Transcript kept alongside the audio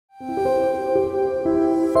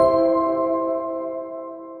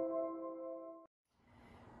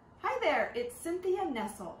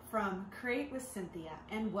Nessel from Create with Cynthia,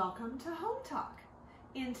 and welcome to Home Talk.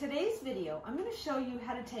 In today's video, I'm going to show you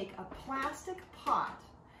how to take a plastic pot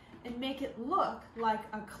and make it look like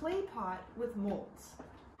a clay pot with molds.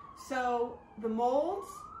 So the molds,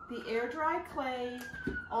 the air dry clay,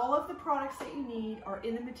 all of the products that you need are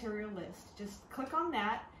in the material list. Just click on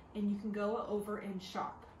that and you can go over and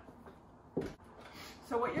shop.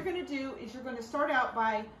 So what you're going to do is you're going to start out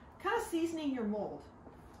by kind of seasoning your mold.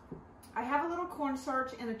 I have a little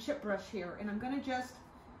cornstarch and a chip brush here, and I'm going to just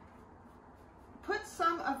put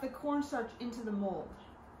some of the cornstarch into the mold.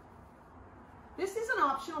 This is an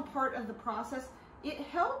optional part of the process. It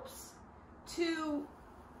helps to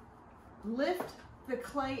lift the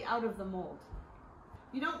clay out of the mold.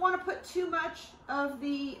 You don't want to put too much of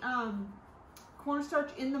the cornstarch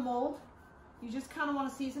in the mold. You just kind of want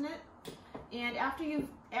to season it. And after you've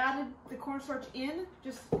added the cornstarch in,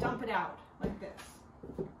 just dump it out like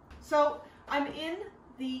this. So I'm in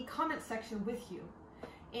the comment section with you,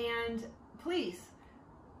 and please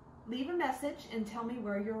leave a message and tell me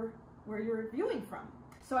where you're viewing from.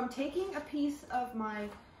 So I'm taking a piece of my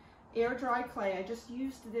air dry clay. I just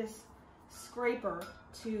used this scraper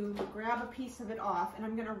to grab a piece of it off, and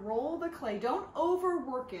I'm going to roll the clay. Don't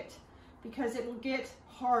overwork it because it will get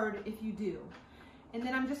hard if you do. And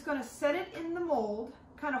then I'm just going to set it in the mold,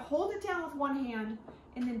 kind of hold it down with one hand,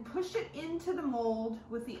 and then push it into the mold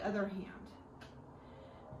with the other hand.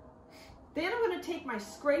 Then I'm going to take my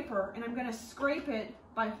scraper and I'm going to scrape it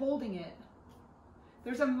by holding it.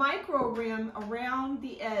 There's a micro rim around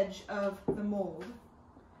the edge of the mold.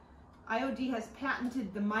 IOD has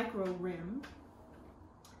patented the micro rim,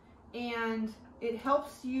 and it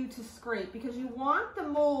helps you to scrape because you want the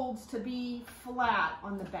molds to be flat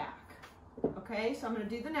on the back. Okay, so I'm going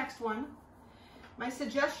to do the next one. My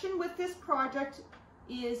suggestion with this project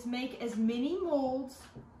is make as many molds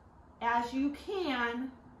as you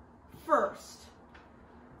can first.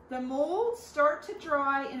 The molds start to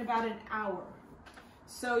dry in about an hour.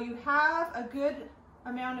 So you have a good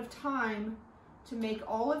amount of time to make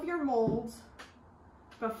all of your molds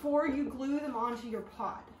before you glue them onto your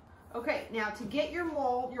pot. Okay, now to get your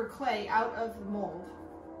mold, your clay out of the mold,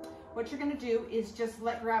 what you're going to do is just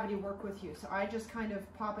let gravity work with you. So I just kind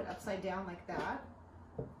of pop it upside down like that.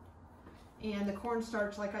 And the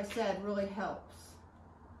cornstarch, like I said, really helps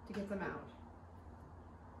to get them out.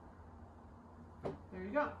 There you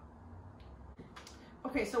go.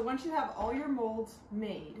 Okay, so once you have all your molds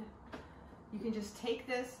made, you can just take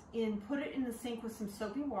this and put it in the sink with some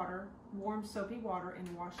soapy water, warm soapy water, and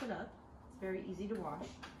wash it up. It's very easy to wash.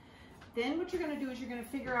 Then what you're going to do is you're going to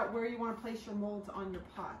figure out where you want to place your molds on your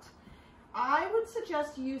pot. I would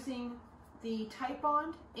suggest using the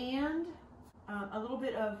Titebond and a little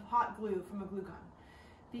bit of hot glue from a glue gun,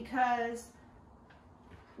 because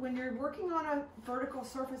when you're working on a vertical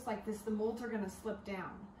surface like this, the molds are going to slip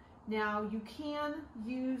down. Now you can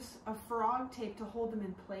use a frog tape to hold them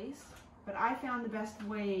in place, but I found the best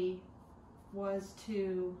way was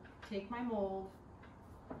to take my mold,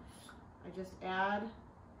 I just add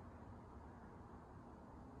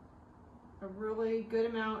a really good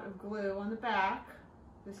amount of glue on the back.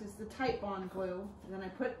 This is the Titebond glue, and then I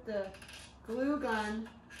put the glue gun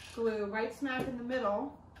glue right smack in the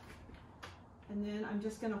middle, and then I'm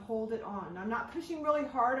just going to hold it on. I'm not pushing really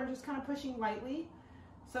hard, I'm just kind of pushing lightly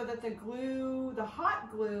so that the glue, the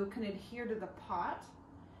hot glue, can adhere to the pot.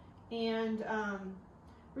 And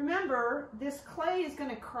remember, this clay is going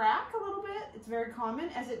to crack a little bit. It's very common.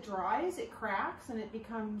 As it dries, it cracks and it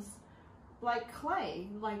becomes like clay,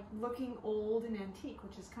 like looking old and antique,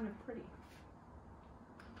 which is kind of pretty.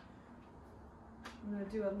 I'm going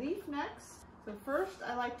to do a leaf next. So first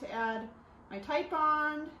I like to add my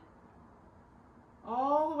Titebond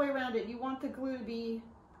all the way around it. You want the glue to be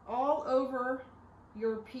all over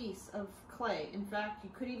your piece of clay. In fact,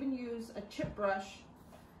 you could even use a chip brush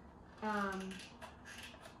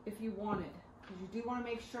if you wanted, because you do want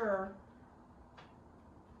to make sure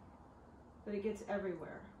that it gets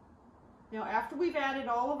everywhere. Now after we've added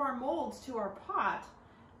all of our molds to our pot,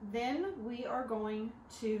 then we are going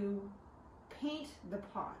to paint the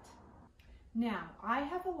pot. Now, I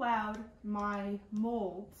have allowed my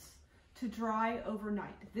molds to dry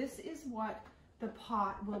overnight. This is what the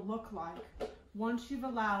pot will look like once you've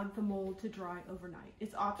allowed the mold to dry overnight.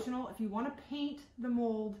 It's optional. If you want to paint the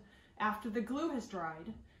mold after the glue has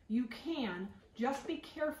dried, you can. Just be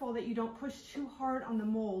careful that you don't push too hard on the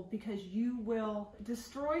mold, because you will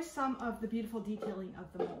destroy some of the beautiful detailing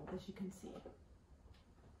of the mold, as you can see.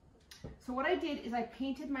 So what I did is I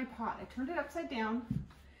painted my pot. I turned it upside down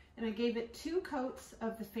and I gave it 2 coats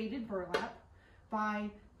of the faded burlap by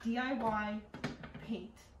DIY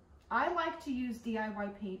paint. I like to use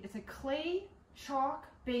DIY paint. It's a clay chalk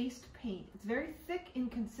based paint. It's very thick in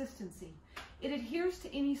consistency. It adheres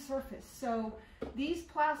to any surface. So these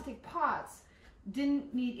plastic pots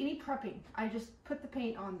didn't need any prepping. I just put the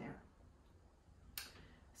paint on there.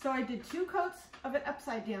 So I did 2 coats of it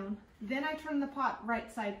upside down. Then I turned the pot right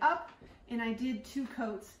side up and I did 2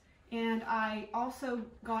 coats, and I also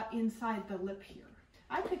got inside the lip here.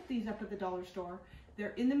 I picked these up at the dollar store.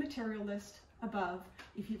 They're in the material list above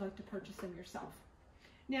if you'd like to purchase them yourself.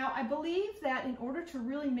 Now I believe that in order to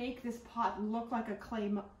really make this pot look like a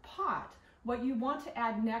clay pot, what you want to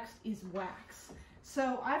add next is wax.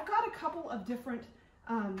 So I've got a couple of different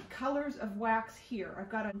colors of wax here. I've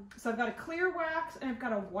got a clear wax, and I've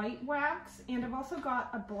got a white wax, and I've also got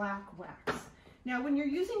a black wax. Now when you're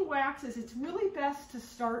using waxes, it's really best to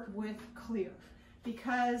start with clear,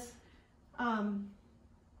 because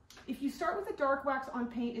if you start with a dark wax on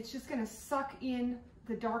paint, it's just going to suck in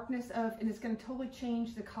the darkness of, and it's going to totally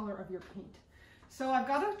change the color of your paint. So I've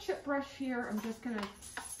got a chip brush here. I'm just going to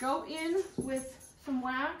go in with some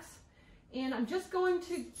wax, and I'm just going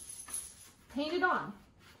to paint it on.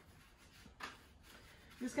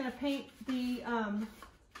 I'm just going to paint the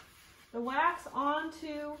wax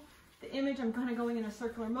onto the image. I'm kind of going in a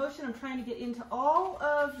circular motion. I'm trying to get into all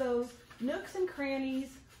of those nooks and crannies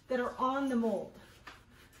that are on the mold.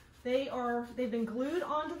 They've been glued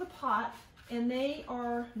onto the pot, and they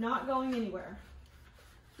are not going anywhere.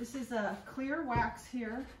 This is a clear wax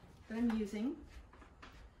here that I'm using.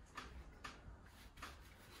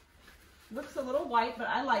 Looks a little white, but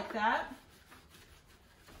I like that.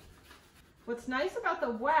 What's nice about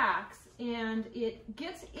the wax, and it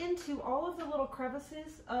gets into all of the little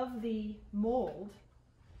crevices of the mold,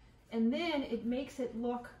 and then it makes it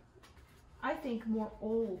look, I think, more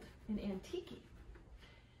old and antique-y.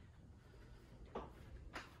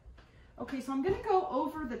 Okay, so I'm going to go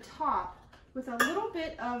over the top with a little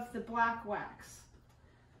bit of the black wax.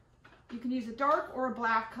 You can use a dark or a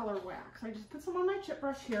black color wax. I just put some on my chip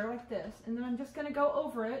brush here like this, and then I'm just going to go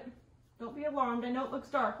over it. Don't be alarmed, I know it looks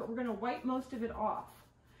dark, but we're going to wipe most of it off.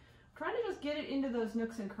 I'm trying to just get it into those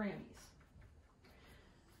nooks and crannies.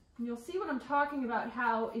 And you'll see what I'm talking about,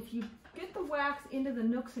 how if you get the wax into the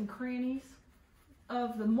nooks and crannies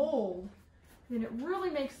of the mold, then it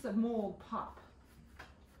really makes the mold pop.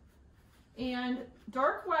 And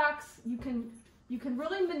dark wax, you can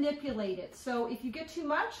really manipulate it. So if you get too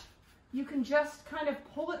much, you can just kind of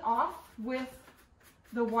pull it off with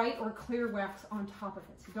the white or clear wax on top of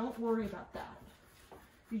it. So don't worry about that.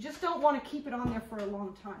 You just don't want to keep it on there for a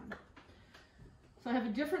long time. So I have a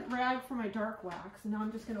different rag for my dark wax, and now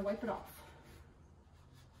I'm just going to wipe it off.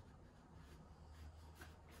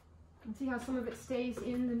 And see how some of it stays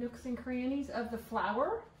in the nooks and crannies of the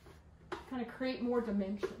flower? Kind of create more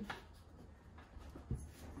dimension.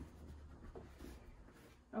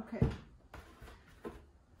 Okay.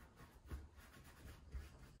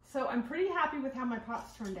 So I'm pretty happy with how my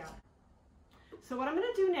pots turned out. So what I'm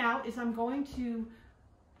going to do now is I'm going to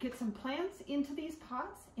get some plants into these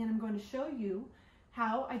pots, and I'm going to show you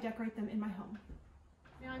how I decorate them in my home.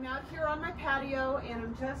 Now I'm out here on my patio, and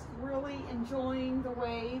I'm just really enjoying the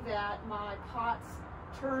way that my pots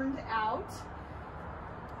turned out.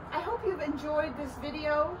 I hope you've enjoyed this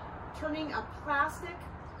video, turning a plastic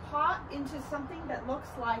pot into something that looks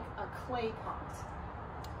like a clay pot.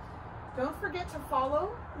 Don't forget to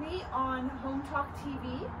follow me on Home Talk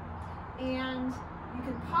TV, and you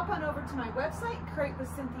can pop on over to my website,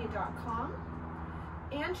 createwithcynthia.com,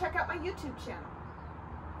 and check out my YouTube channel.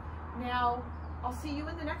 Now, I'll see you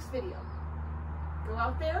in the next video. Go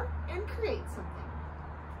out there and create something.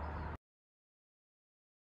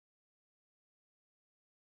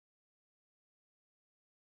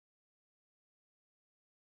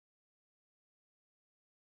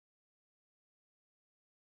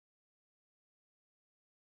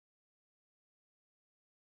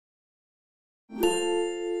 Thank you.